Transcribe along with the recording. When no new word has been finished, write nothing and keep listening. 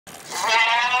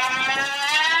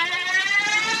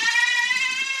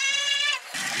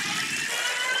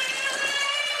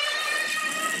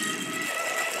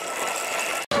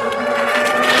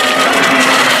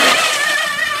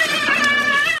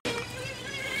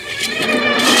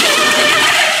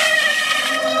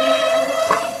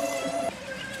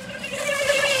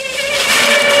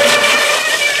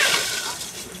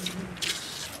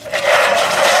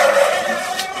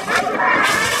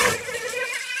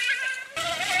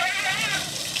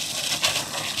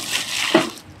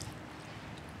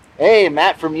Hey,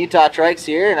 Matt from Utah Trikes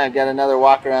here, and I've got another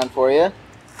walk around for you.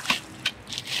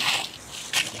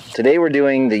 Today we're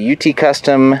doing the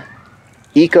UTCustom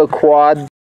Eco Quad.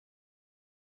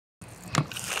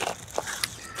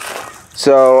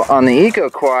 So on the Eco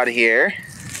Quad here,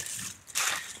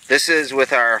 this is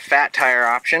with our fat tire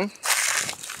option.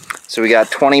 So we got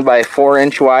 20 by 4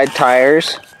 inch wide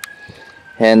tires,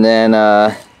 and then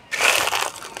of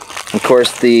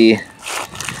course the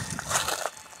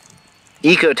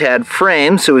EcoTad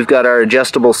frame. So we've got our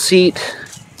adjustable seat,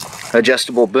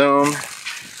 adjustable boom,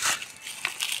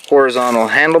 horizontal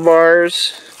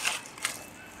handlebars,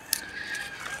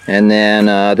 and then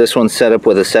this one's set up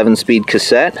with a 7-speed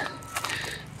cassette.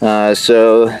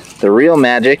 So the real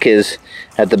magic is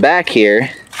at the back here.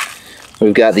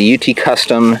 We've got the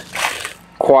UTCustom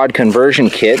quad conversion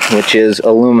kit, which is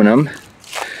aluminum.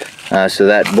 So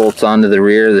that bolts onto the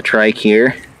rear of the trike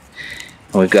here.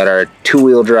 And we've got our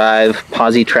 2-wheel drive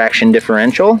posi traction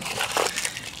differential,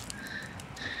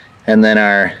 and then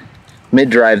our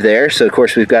mid-drive there. So of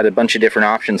course we've got a bunch of different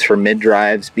options for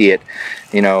mid-drives, be it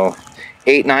 8,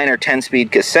 9, or 10-speed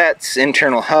cassettes,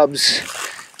 internal hubs,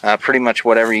 pretty much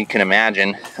whatever you can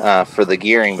imagine for the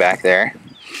gearing back there.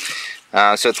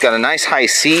 So it's got a nice high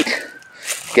seat.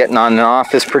 Getting on and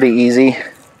off is pretty easy.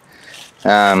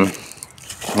 And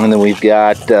then we've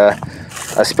got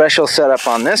a special setup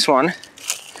on this one.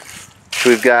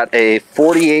 We've got a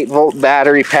 48-volt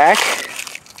battery pack,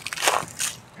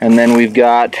 and then we've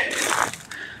got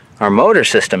our motor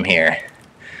system here.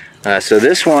 So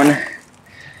this one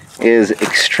is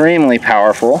extremely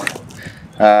powerful.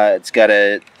 It's got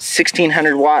a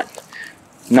 1600 watt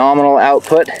nominal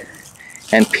output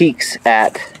and peaks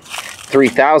at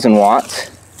 3000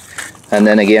 watts. And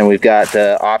then again, we've got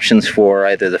options for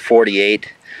either the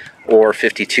 48 or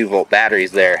 52 volt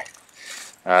batteries there.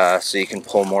 So you can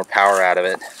pull more power out of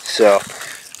it. So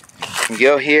you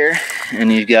go here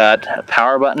and you've got a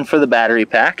power button for the battery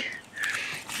pack,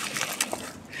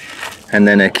 and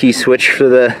then a key switch for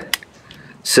the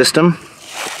system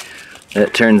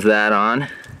that turns that on.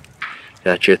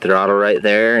 Got your throttle right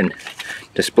there and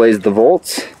displays the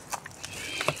volts.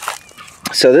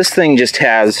 So this thing just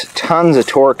has tons of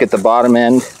torque at the bottom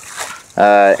end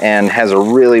and has a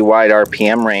really wide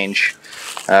RPM range,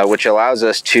 which allows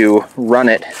us to run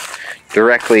it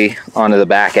directly onto the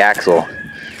back axle.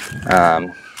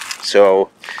 So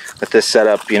with this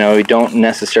setup, we don't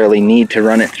necessarily need to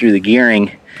run it through the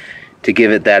gearing to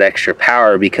give it that extra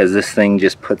power, because this thing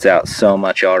just puts out so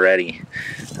much already.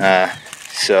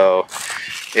 So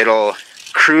it'll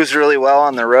cruise really well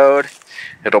on the road.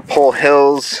 It'll pull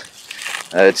hills.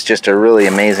 It's just a really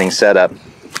amazing setup.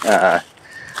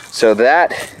 So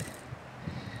that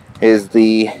is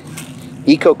the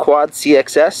Eco Quad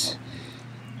CXS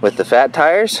with the fat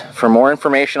tires. For more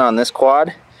information on this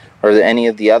quad or any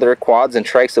of the other quads and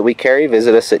trikes that we carry,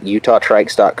 visit us at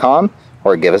UTCustom.com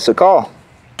or give us a call.